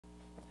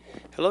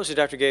Hello, this is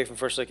Dr. Gay from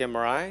First Look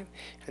MRI,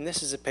 and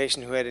this is a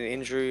patient who had an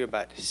injury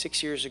about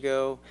 6 years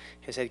ago,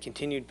 has had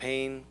continued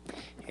pain,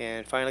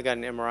 and finally got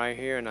an MRI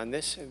here. And on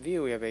this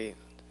view, we have a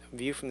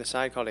view from the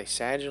side called a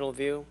sagittal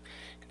view.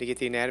 And to get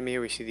the anatomy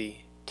here, we see the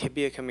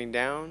tibia coming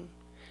down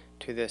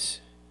to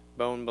this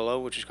bone below,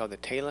 which is called the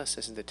talus.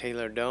 This is the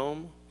talar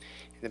dome.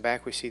 In the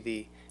back, we see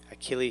the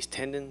Achilles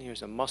tendon.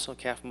 Here's a muscle,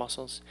 calf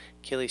muscles.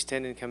 Achilles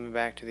tendon coming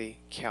back to the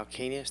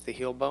calcaneus, the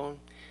heel bone.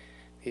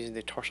 These are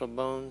the tarsal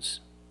bones.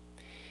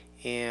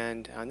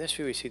 And on this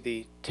view, we see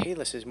the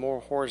talus is more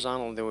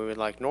horizontal than we would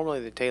like. Normally,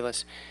 the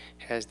talus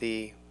has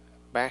the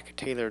back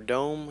talar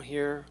dome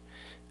here,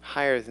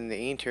 higher than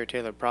the anterior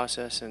talar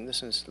process, and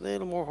this is a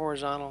little more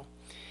horizontal.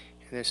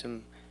 And there's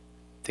some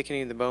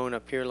thickening of the bone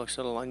up here, looks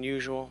a little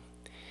unusual.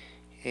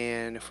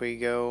 And if we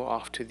go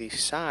off to the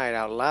side,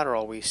 out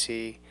lateral, we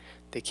see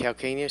the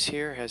calcaneus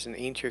here has an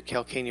anterior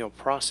calcaneal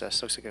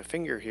process, looks like a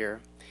finger here.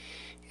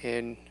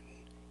 And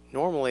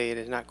normally, it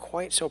is not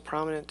quite so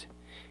prominent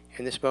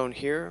in this bone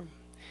here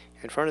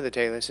in front of the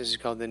talus. This is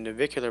called the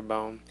navicular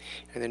bone,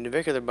 and the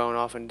navicular bone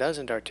often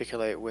doesn't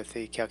articulate with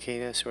the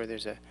calcaneus, or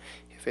there's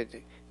if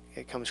it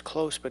comes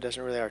close but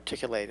doesn't really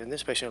articulate. In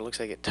this patient, it looks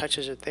like it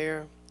touches it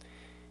there.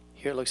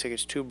 Here it looks like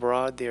it's too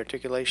broad, the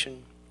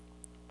articulation,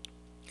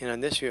 and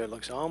on this view it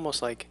looks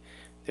almost like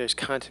there's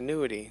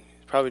continuity.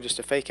 It's probably just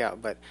a fake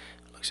out, but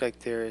it looks like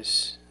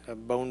there's a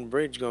bone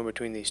bridge going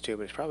between these two,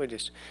 but it's probably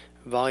just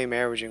volume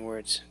averaging, where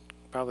it's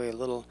probably a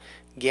little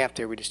gap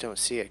there, we just don't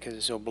see it because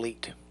it's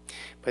oblique.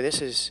 But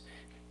this is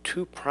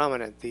too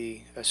prominent,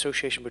 the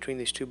association between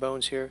these two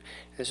bones here.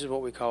 This is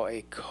what we call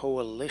a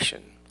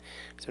coalition.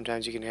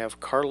 Sometimes you can have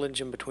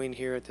cartilage in between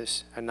here at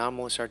this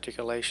anomalous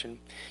articulation.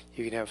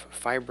 You can have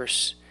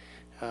fibrous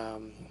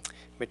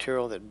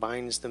material that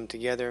binds them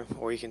together,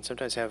 or you can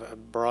sometimes have a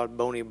broad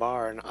bony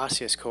bar, an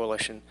osseous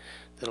coalition,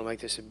 that'll make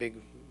this a big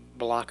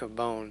block of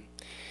bone.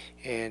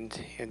 And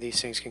these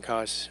things can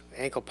cause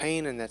ankle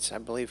pain, and that's, I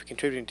believe,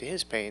 contributing to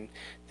his pain,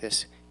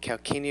 this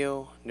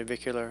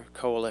calcaneonavicular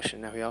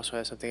coalition. Now, he also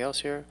has something else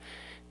here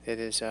that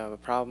is a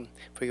problem.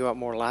 If we go out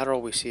more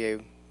lateral, we see a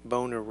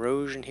bone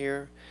erosion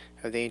here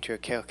of the anterior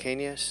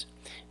calcaneus.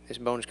 This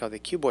bone is called the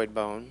cuboid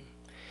bone,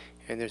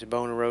 and there's a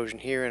bone erosion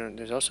here, and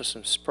there's also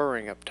some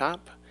spurring up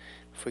top.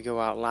 If we go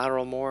out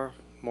lateral more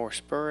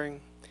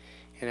spurring,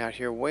 and out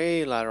here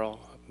way lateral,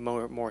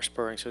 more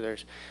spurring. So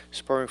there's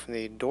spurring from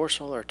the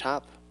dorsal or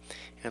top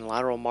and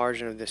lateral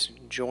margin of this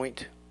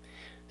joint.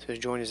 So this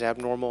joint is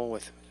abnormal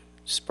with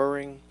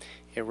spurring,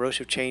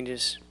 erosive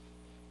changes,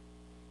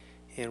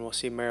 and we'll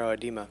see marrow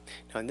edema.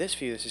 Now in this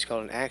view, this is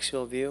called an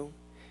axial view.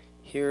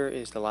 Here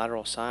is the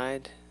lateral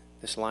side.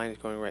 This line is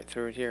going right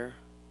through it here.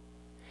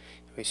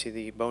 We see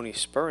the bony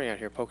spurring out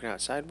here poking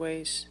out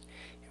sideways,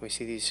 and we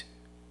see these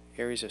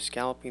areas of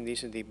scalloping.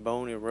 These are the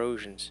bone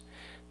erosions.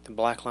 The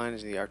black line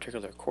is the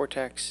articular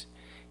cortex,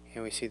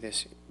 and we see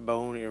this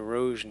bone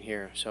erosion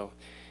here. So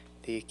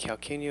the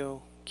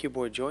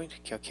calcaneo-cuboid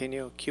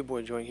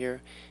joint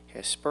here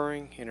has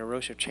spurring and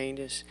erosive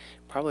changes,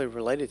 probably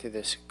related to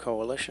this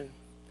coalition.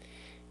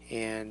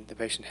 And the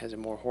patient has a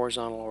more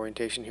horizontal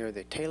orientation here of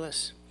the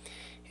talus.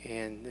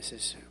 And this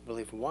is, I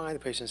believe, why the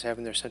patient is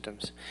having their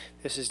symptoms.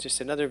 This is just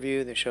another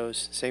view that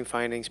shows the same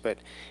findings, but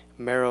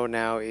marrow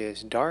now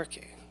is dark,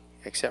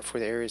 except for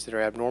the areas that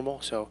are abnormal.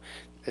 So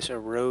this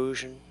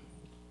erosion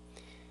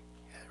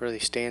really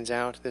stands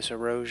out. This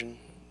erosion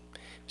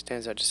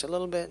stands out just a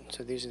little bit.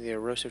 So these are the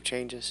erosive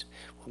changes.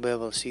 We'll be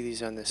able to see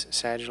these on this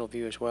sagittal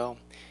view as well.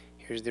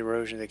 Here's the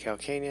erosion of the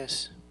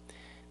calcaneus.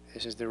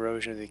 This is the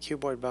erosion of the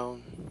cuboid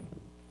bone.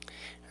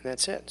 And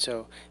that's it.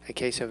 So a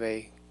case of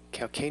a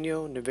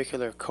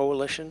calcaneonavicular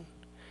coalition,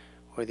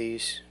 where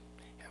these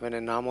have an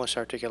anomalous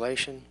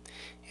articulation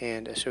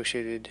and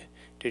associated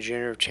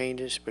degenerative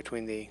changes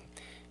between the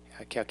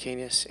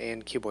calcaneus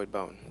and cuboid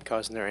bone,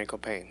 causing their ankle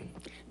pain.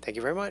 Thank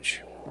you very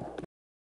much.